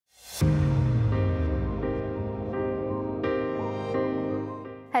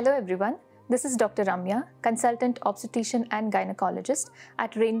Hello everyone, this is Dr. Ramya, Consultant Obstetrician and Gynecologist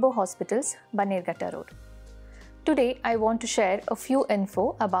at Rainbow Hospitals, Banerghatta Road. Today I want to share a few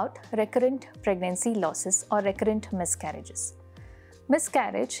info about recurrent pregnancy losses or recurrent miscarriages.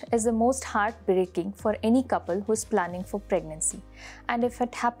 Miscarriage is the most heartbreaking for any couple who is planning for pregnancy, and if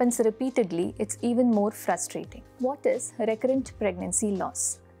it happens repeatedly, it's even more frustrating. What is recurrent pregnancy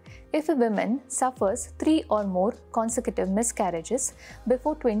loss? If a woman suffers 3 or more consecutive miscarriages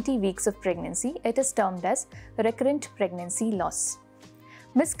before 20 weeks of pregnancy, it is termed as recurrent pregnancy loss.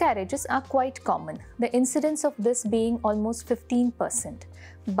 Miscarriages are quite common, the incidence of this being almost 15%.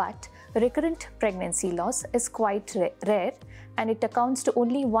 But recurrent pregnancy loss is quite rare and it accounts to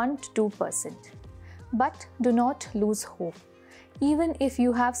only 1 to 2%. But do not lose hope. Even if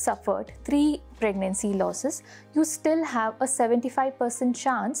you have suffered 3 pregnancy losses, you still have a 75%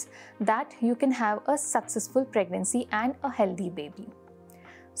 chance that you can have a successful pregnancy and a healthy baby.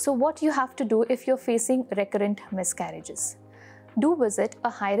 So what you have to do if you're facing recurrent miscarriages? Do visit a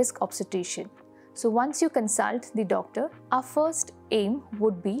high-risk obstetrician. So once you consult the doctor, our first aim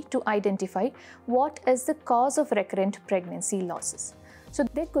would be to identify what is the cause of recurrent pregnancy losses. So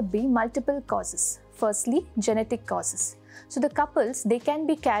there could be multiple causes. Firstly, genetic causes. So the couples, they can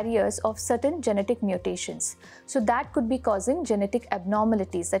be carriers of certain genetic mutations. So that could be causing genetic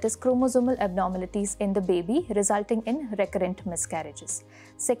abnormalities, that is chromosomal abnormalities in the baby, resulting in recurrent miscarriages.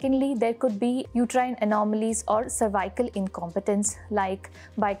 Secondly, there could be uterine anomalies or cervical incompetence like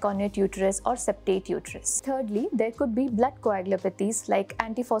biconate uterus or septate uterus. Thirdly, there could be blood coagulopathies like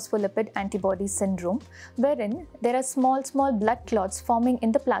antiphospholipid antibody syndrome, wherein there are small blood clots forming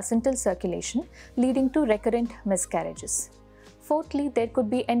in the placental circulation, leading to recurrent miscarriages. Fourthly, there could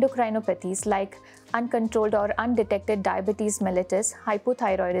be endocrinopathies like uncontrolled or undetected diabetes mellitus,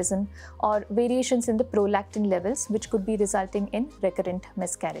 hypothyroidism, or variations in the prolactin levels, which could be resulting in recurrent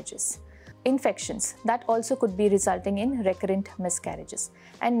miscarriages. Infections that also could be resulting in recurrent miscarriages.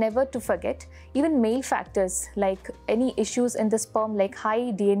 And never to forget, even male factors like any issues in the sperm like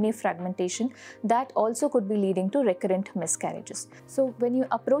high DNA fragmentation, that also could be leading to recurrent miscarriages. So when you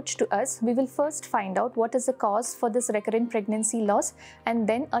approach to us, we will first find out what is the cause for this recurrent pregnancy loss, and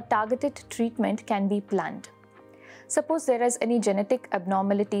then a targeted treatment can be planned. Suppose there is any genetic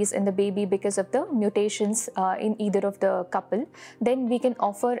abnormalities in the baby because of the mutations in either of the couple, then we can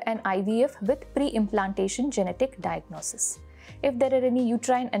offer an IVF with pre-implantation genetic diagnosis. If there are any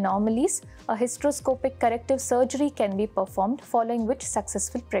uterine anomalies, a hysteroscopic corrective surgery can be performed, following which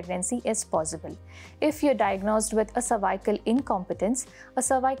successful pregnancy is possible. If you're diagnosed with a cervical incompetence, a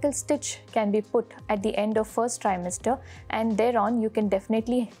cervical stitch can be put at the end of first trimester, and thereon you can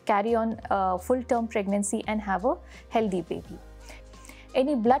definitely carry on a full-term pregnancy and have a healthy baby.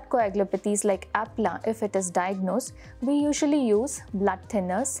 Any blood coagulopathies like APLA, if it is diagnosed, we usually use blood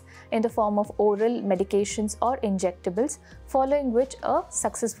thinners in the form of oral medications or injectables, following which a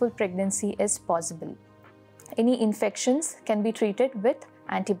successful pregnancy is possible. Any infections can be treated with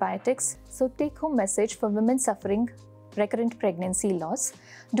antibiotics. So take-home message for women suffering recurrent pregnancy loss: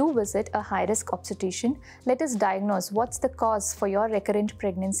 do visit a high-risk obstetrician. Let us diagnose what's the cause for your recurrent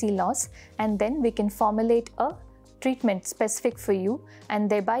pregnancy loss, and then we can formulate a treatment specific for you, and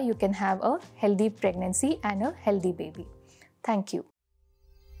thereby you can have a healthy pregnancy and a healthy baby. Thank you.